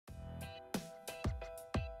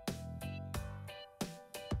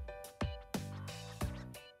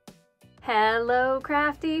Hello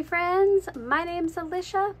Crafty friends, my name's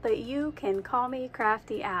Alicia, but you can call me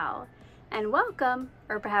Crafty Al. And welcome,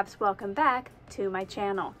 or perhaps welcome back, to my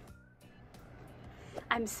channel.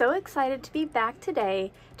 I'm so excited to be back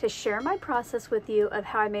today to share my process with you of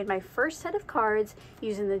how I made my first set of cards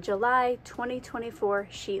using the July 2024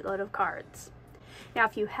 SheetLoad of Cards. Now,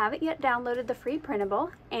 if you haven't yet downloaded the free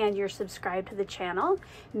printable and you're subscribed to the channel,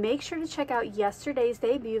 make sure to check out yesterday's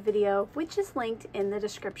debut video, which is linked in the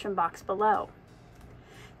description box below.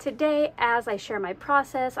 Today, as I share my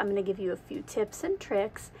process, I'm going to give you a few tips and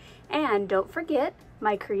tricks, and don't forget,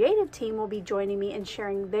 my creative team will be joining me in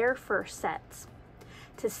sharing their first sets.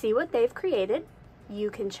 To see what they've created, you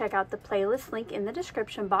can check out the playlist link in the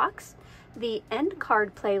description box, the end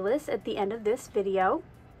card playlist at the end of this video,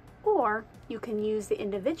 or you can use the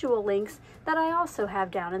individual links that I also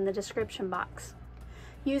have down in the description box.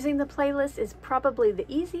 Using the playlist is probably the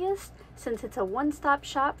easiest since it's a one-stop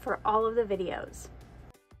shop for all of the videos.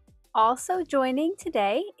 Also joining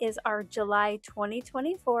today is our July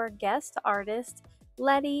 2024 guest artist,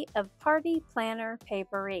 Letty of Party Planner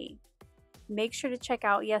Papery. Make sure to check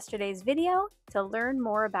out yesterday's video to learn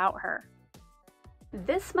more about her.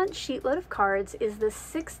 This month's SheetLoad of Cards is the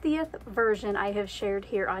 60th version I have shared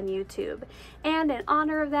here on YouTube, and in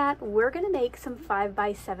honor of that, we're going to make some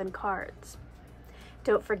 5x7 cards.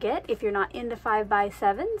 Don't forget, if you're not into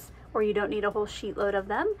 5x7s, or you don't need a whole sheetload of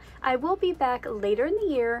them, I will be back later in the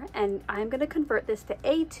year, and I'm going to convert this to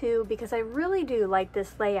A2 because I really do like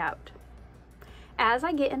this layout. As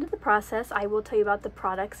I get into the process, I will tell you about the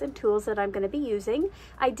products and tools that I'm going to be using.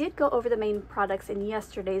 I did go over the main products in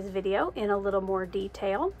yesterday's video in a little more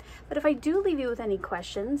detail, but if I do leave you with any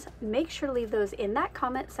questions, make sure to leave those in that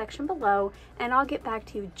comment section below, and I'll get back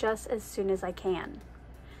to you just as soon as I can.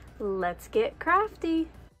 Let's get crafty!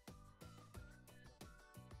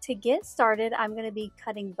 To get started, I'm going to be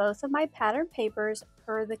cutting both of my pattern papers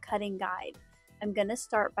per the cutting guide. I'm going to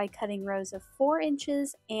start by cutting rows of 4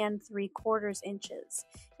 inches and 3/4 inches.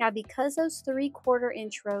 Now, because those 3/4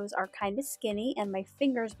 inch rows are kind of skinny and my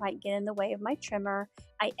fingers might get in the way of my trimmer,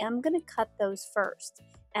 I am going to cut those first.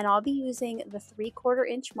 And I'll be using the 3/4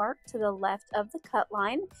 inch mark to the left of the cut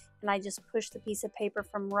line, and I just push the piece of paper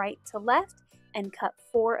from right to left and cut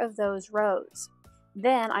 4 of those rows.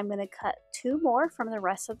 Then I'm going to cut 2 more from the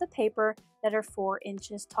rest of the paper that are 4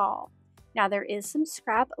 inches tall. Now, there is some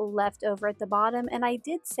scrap left over at the bottom, and I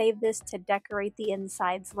did save this to decorate the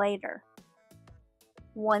insides later.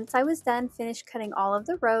 Once I was done finished cutting all of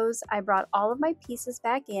the rows, I brought all of my pieces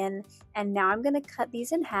back in, and now I'm going to cut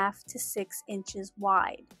these in half to 6 inches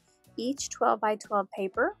wide. Each 12x12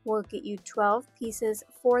 paper will get you 12 pieces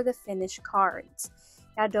for the finished cards.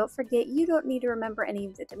 Now, don't forget, you don't need to remember any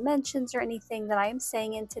of the dimensions or anything that I am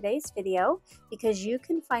saying in today's video, because you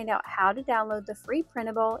can find out how to download the free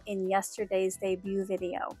printable in yesterday's debut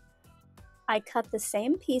video. I cut the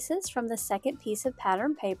same pieces from the second piece of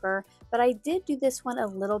pattern paper, but I did do this one a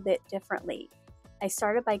little bit differently. I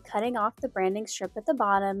started by cutting off the branding strip at the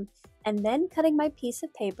bottom, and then cutting my piece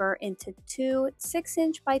of paper into 2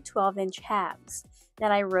 6-inch by 12-inch halves.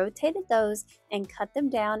 Then I rotated those and cut them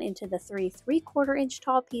down into the 3 3/4 inch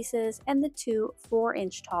tall pieces and the 2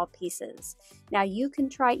 4-inch tall pieces. Now, you can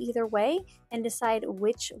try either way and decide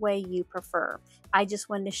which way you prefer. I just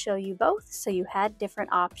wanted to show you both so you had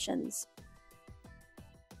different options.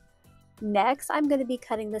 Next, I'm going to be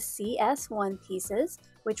cutting the CS1 pieces,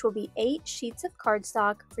 which will be 8 sheets of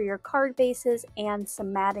cardstock for your card bases and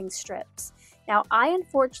some matting strips. Now, I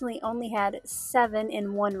unfortunately only had 7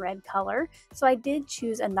 in one red color, so I did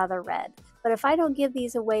choose another red. But if I don't give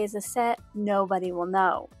these away as a set, nobody will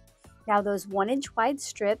know. Now, those 1-inch wide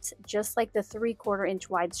strips, just like the 3/4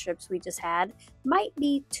 inch wide strips we just had, might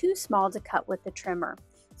be too small to cut with the trimmer.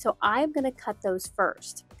 So I'm going to cut those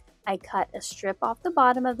first. I cut a strip off the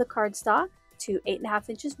bottom of the cardstock to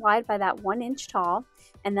 8.5 inches wide by that 1 inch tall,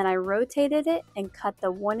 and then I rotated it and cut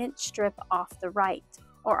the 1-inch strip off the right,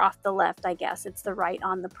 or off the left, I guess, it's the right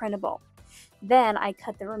on the printable. Then I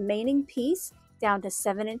cut the remaining piece down to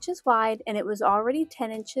 7 inches wide, and it was already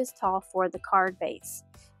 10 inches tall for the card base.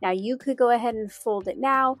 Now, you could go ahead and fold it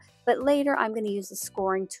now, but later I'm going to use the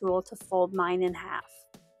scoring tool to fold mine in half.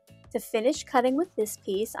 To finish cutting with this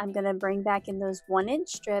piece, I'm going to bring back in those 1-inch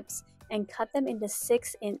strips and cut them into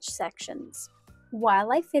 6-inch sections.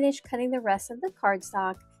 While I finish cutting the rest of the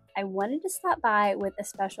cardstock, I wanted to stop by with a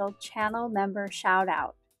special channel member shout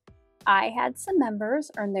out. I had some members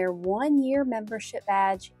earn their 1-year membership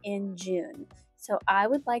badge in June, so I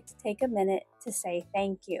would like to take a minute to say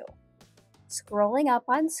thank you. Scrolling up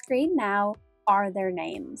on screen now are their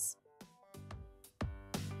names.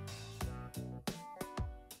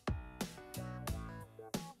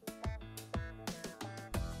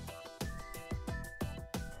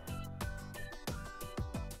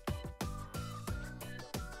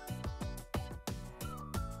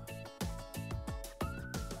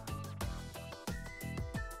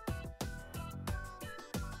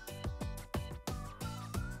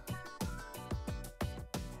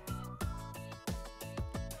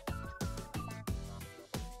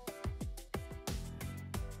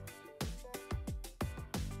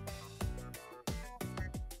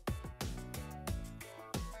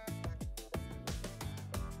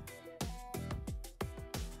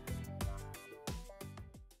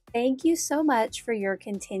 Thank you so much for your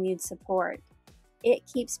continued support. It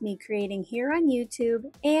keeps me creating here on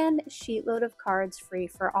YouTube and SheetLoad of Cards free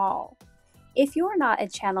for all. If you're not a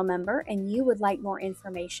channel member and you would like more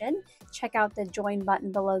information, check out the join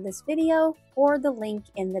button below this video or the link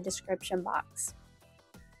in the description box.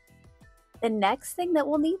 The next thing that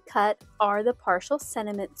we'll need cut are the partial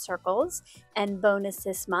sentiment circles, and bonus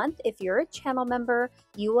this month, if you're a channel member,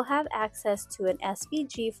 you will have access to an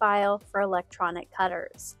SVG file for electronic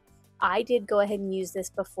cutters. I did go ahead and use this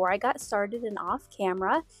before I got started and off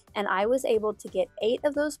camera, and I was able to get 8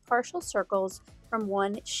 of those partial circles from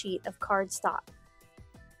one sheet of cardstock.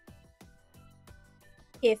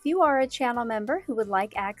 If you are a channel member who would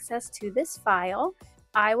like access to this file,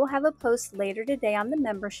 I will have a post later today on the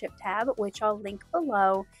membership tab, which I'll link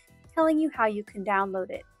below, telling you how you can download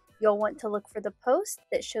it. You'll want to look for the post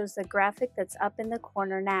that shows the graphic that's up in the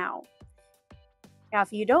corner now. Now,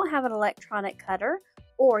 if you don't have an electronic cutter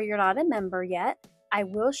or you're not a member yet, I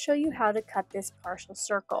will show you how to cut this partial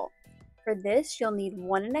circle. For this, you'll need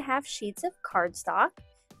 1.5 sheets of cardstock.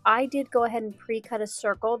 I did go ahead and pre-cut a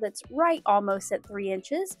circle that's right almost at 3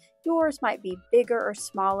 inches. Yours might be bigger or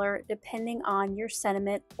smaller depending on your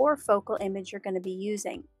sentiment or focal image you're going to be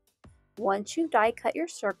using. Once you've die cut your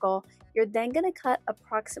circle, you're then going to cut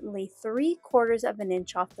approximately 3/4 of an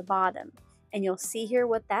inch off the bottom. And you'll see here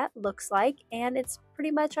what that looks like, and it's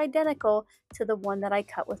pretty much identical to the one that I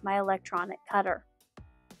cut with my electronic cutter.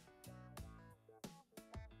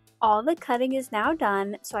 All the cutting is now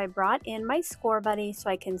done, so I brought in my Scor-Buddy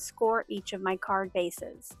so I can score each of my card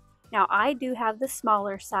bases. Now I do have the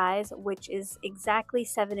smaller size, which is exactly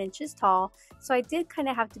 7 inches tall, so I did kind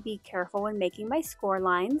of have to be careful when making my score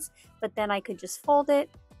lines, but then I could just fold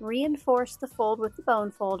it, reinforce the fold with the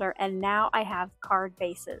bone folder, and now I have card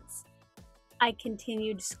bases. I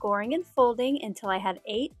continued scoring and folding until I had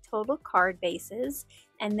 8 total card bases,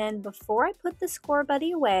 and then before I put the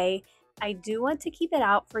Scor-Buddy away, I do want to keep it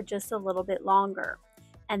out for just a little bit longer,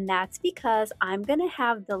 and that's because I'm going to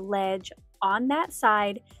have the ledge on that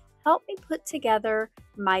side help me put together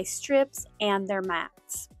my strips and their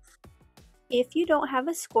mats. If you don't have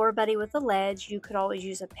a Scor-Buddy with a ledge, you could always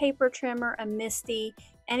use a paper trimmer, a MISTI,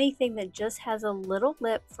 anything that just has a little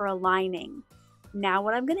lip for a lining. Now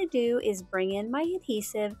what I'm going to do is bring in my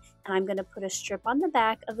adhesive, and I'm going to put a strip on the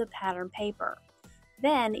back of the pattern paper.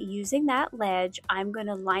 Then, using that ledge, I'm going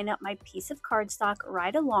to line up my piece of cardstock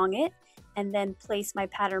right along it, and then place my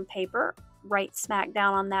pattern paper right smack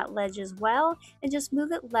down on that ledge as well, and just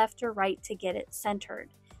move it left or right to get it centered.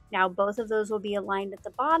 Now both of those will be aligned at the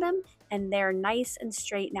bottom, and they're nice and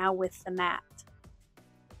straight now with the mat.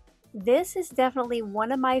 This is definitely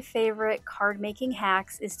one of my favorite card making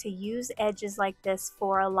hacks, is to use edges like this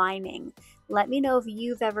for aligning. Let me know if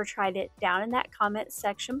you've ever tried it down in that comment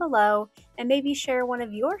section below, and maybe share one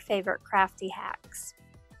of your favorite crafty hacks.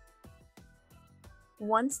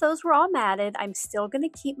 Once those were all matted, I'm still going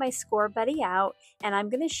to keep my Scor-Buddy out, and I'm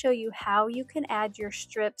going to show you how you can add your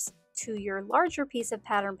strips to your larger piece of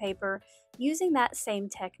pattern paper using that same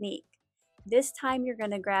technique. This time you're going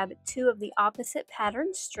to grab 2 of the opposite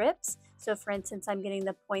pattern strips. So for instance, I'm getting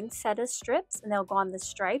the poinsettia strips, and they'll go on the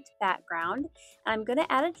striped background. And I'm going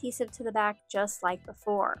to add adhesive to the back just like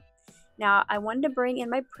before. Now I wanted to bring in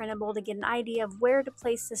my printable to get an idea of where to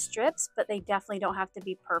place the strips, but they definitely don't have to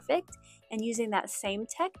be perfect. And using that same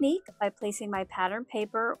technique by placing my pattern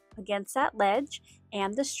paper against that ledge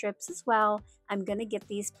and the strips as well, I'm going to get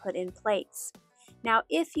these put in place. Now,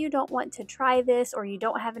 if you don't want to try this, or you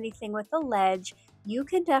don't have anything with a ledge, you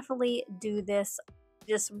can definitely do this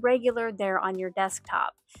just regular there on your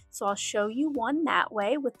desktop. So I'll show you one that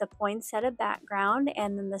way with the poinsettia background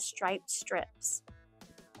and then the striped strips.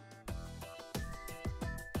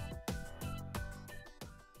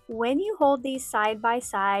 When you hold these side by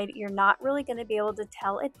side, you're not really going to be able to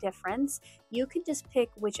tell a difference. You can just pick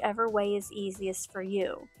whichever way is easiest for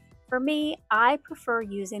you. For me, I prefer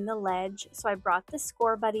using the ledge, so I brought the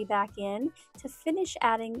Scor-Buddy back in to finish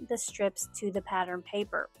adding the strips to the pattern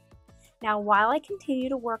paper. Now, while I continue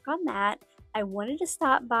to work on that, I wanted to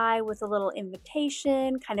stop by with a little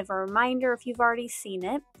invitation, kind of a reminder if you've already seen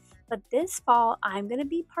it. But this fall, I'm going to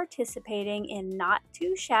be participating in Not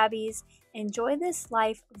Too Shabby's Enjoy This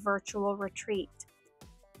Life virtual retreat.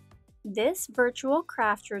 This virtual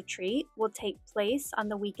craft retreat will take place on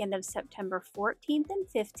the weekend of September 14th and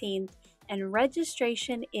 15th, and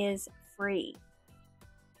registration is free.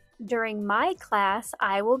 During my class,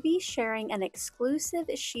 I will be sharing an exclusive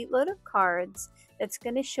SheetLoad of Cards that's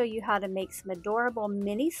going to show you how to make some adorable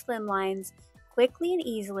mini slimlines quickly and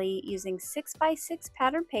easily using 6x6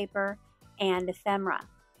 pattern paper and ephemera.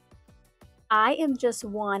 I am just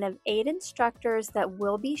one of 8 instructors that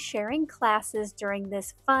will be sharing classes during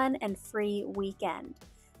this fun and free weekend.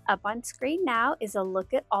 Up on screen now is a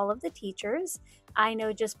look at all of the teachers. I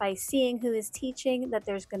know just by seeing who is teaching that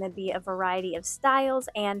there's going to be a variety of styles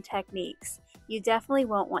and techniques. You definitely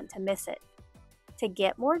won't want to miss it. To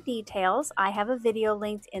get more details, I have a video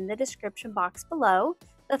linked in the description box below.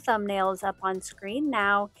 The thumbnail is up on screen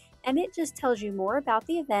now, and it just tells you more about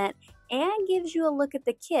the event and gives you a look at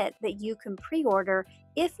the kit that you can pre-order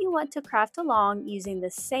if you want to craft along using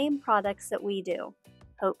the same products that we do.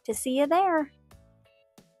 Hope to see you there!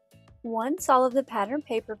 Once all of the pattern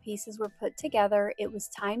paper pieces were put together, it was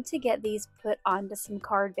time to get these put onto some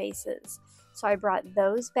card bases. So I brought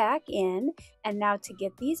those back in, and now to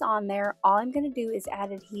get these on there, all I'm going to do is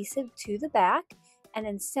add adhesive to the back and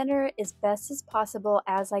then center it as best as possible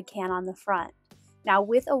as I can on the front. Now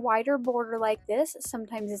with a wider border like this,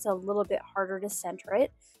 sometimes it's a little bit harder to center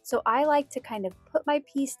it. So I like to kind of put my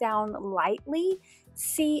piece down lightly,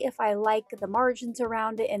 see if I like the margins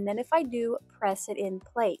around it, and then if I do, press it in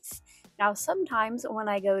place. Now sometimes when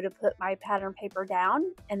I go to put my pattern paper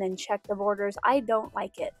down and then check the borders, I don't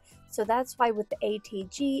like it. So that's why with the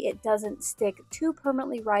ATG, it doesn't stick too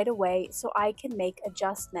permanently right away, so I can make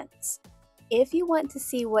adjustments. If you want to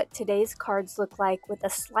see what today's cards look like with a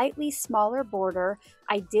slightly smaller border,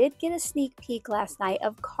 I did get a sneak peek last night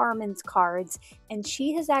of Carmen's cards, and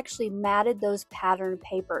she has actually matted those pattern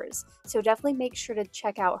papers. So definitely make sure to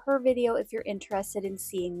check out her video if you're interested in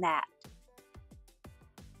seeing that.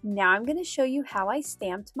 Now I'm going to show you how I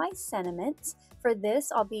stamped my sentiments. For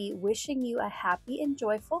this, I'll be wishing you a happy and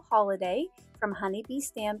joyful holiday from Honeybee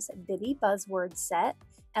Stamps' Bitty Buzzwords set,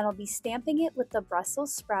 and I'll be stamping it with the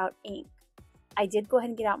Brussels Sprout ink. I did go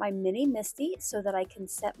ahead and get out my mini MISTI so that I can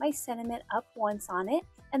set my sentiment up once on it,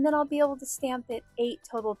 and then I'll be able to stamp it 8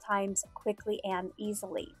 total times quickly and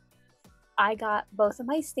easily. I got both of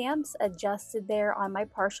my stamps adjusted there on my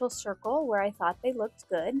partial circle where I thought they looked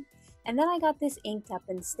good, and then I got this inked up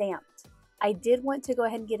and stamped. I did want to go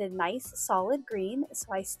ahead and get a nice solid green,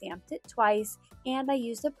 so I stamped it twice, and I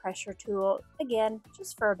used a pressure tool, again,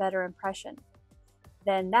 just for a better impression.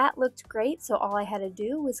 Then that looked great, so all I had to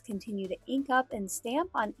do was continue to ink up and stamp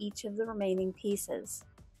on each of the remaining pieces.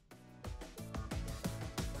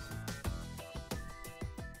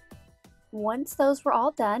 Once those were all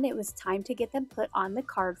done, it was time to get them put on the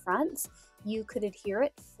card fronts. You could adhere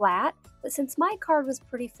it flat, but since my card was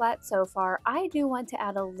pretty flat so far, I do want to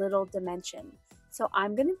add a little dimension. So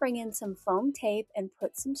I'm going to bring in some foam tape and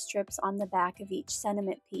put some strips on the back of each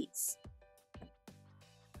sentiment piece.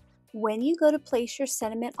 When you go to place your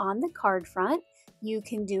sentiment on the card front, you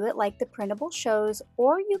can do it like the printable shows,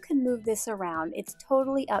 or you can move this around. It's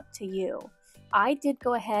totally up to you. I did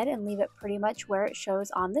go ahead and leave it pretty much where it shows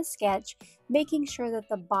on the sketch, making sure that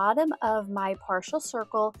the bottom of my partial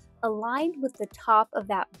circle aligned with the top of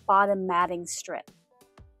that bottom matting strip.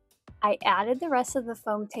 I added the rest of the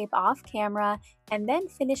foam tape off camera and then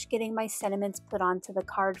finished getting my sentiments put onto the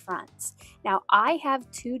card fronts. Now I have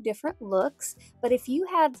 2 different looks, but if you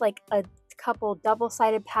had like a couple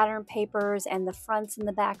double-sided pattern papers and the fronts and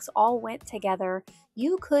the backs all went together,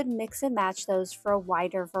 you could mix and match those for a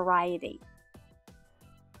wider variety.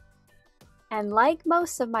 And like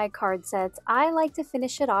most of my card sets, I like to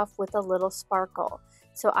finish it off with a little sparkle.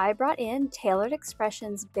 So I brought in Tailored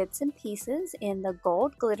Expressions bits and pieces in the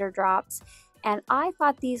gold glitter drops, and I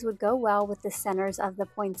thought these would go well with the centers of the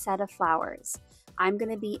poinsettia flowers. I'm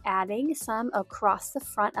going to be adding some across the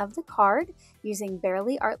front of the card using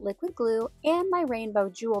Barely Art liquid glue and my rainbow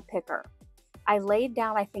jewel picker. I laid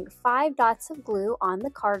down, I think, 5 dots of glue on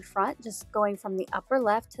the card front, just going from the upper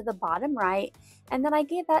left to the bottom right, and then I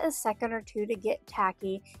gave that a second or 2 to get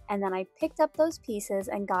tacky, and then I picked up those pieces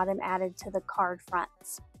and got them added to the card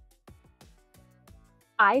fronts.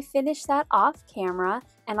 I finished that off camera,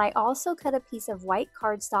 and I also cut a piece of white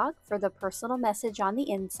cardstock for the personal message on the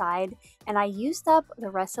inside, and I used up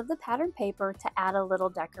the rest of the pattern paper to add a little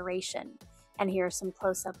decoration. And here are some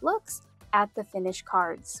close-up looks at the finished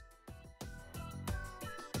cards.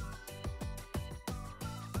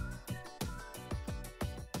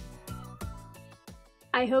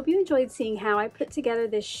 I hope you enjoyed seeing how I put together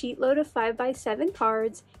this sheet load of 5x7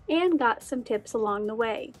 cards and got some tips along the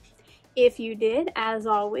way. If you did, as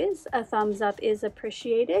always, a thumbs up is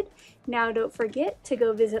appreciated. Now don't forget to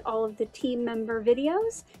go visit all of the team member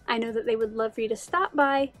videos. I know that they would love for you to stop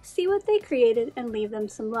by, see what they created, and leave them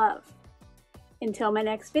some love. Until my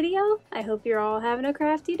next video, I hope you're all having a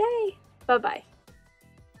crafty day. Bye-bye.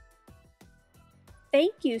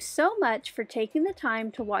 Thank you so much for taking the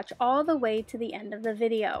time to watch all the way to the end of the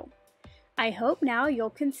video. I hope now you'll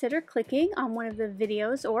consider clicking on one of the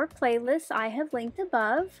videos or playlists I have linked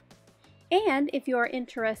above. And if you are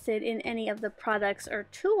interested in any of the products or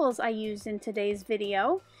tools I used in today's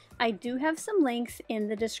video, I do have some links in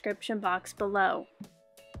the description box below.